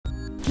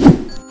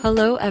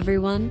Hello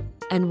everyone,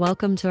 and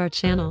welcome to our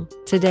channel.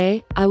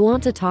 Today, I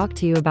want to talk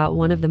to you about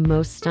one of the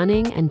most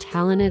stunning and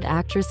talented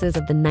actresses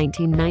of the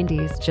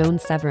 1990s, Joan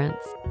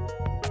Severance.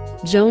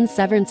 Joan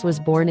Severance was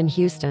born in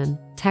Houston,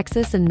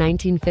 Texas in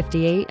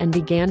 1958 and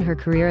began her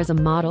career as a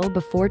model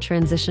before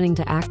transitioning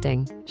to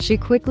acting. She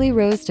quickly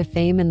rose to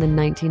fame in the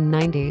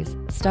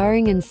 1990s,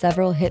 starring in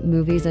several hit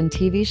movies and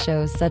TV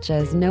shows such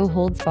as No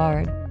Holds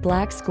Barred,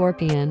 Black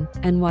Scorpion,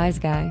 and Wise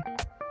Guy.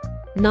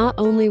 Not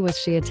only was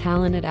she a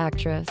talented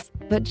actress,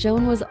 but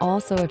Joan was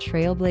also a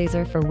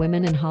trailblazer for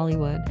women in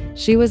Hollywood.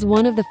 She was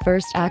one of the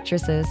first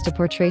actresses to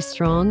portray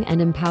strong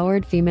and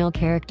empowered female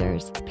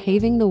characters,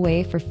 paving the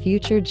way for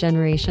future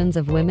generations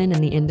of women in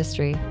the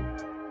industry.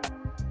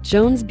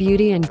 Joan's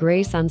beauty and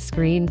grace on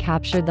screen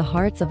captured the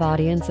hearts of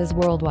audiences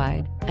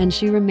worldwide, and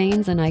she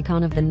remains an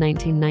icon of the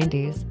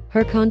 1990s.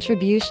 Her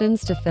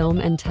contributions to film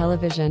and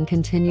television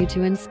continue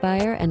to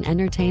inspire and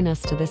entertain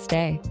us to this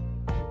day.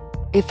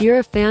 If you're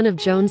a fan of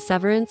Joan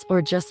Severance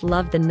or just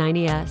love the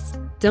 90s,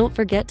 don't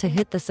forget to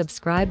hit the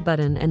subscribe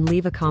button and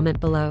leave a comment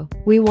below.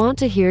 We want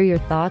to hear your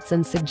thoughts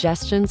and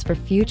suggestions for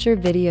future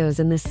videos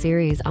in this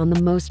series on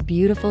the most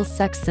beautiful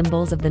sex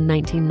symbols of the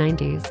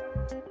 1990s.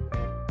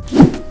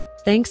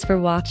 Thanks for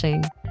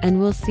watching, and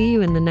we'll see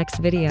you in the next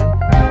video.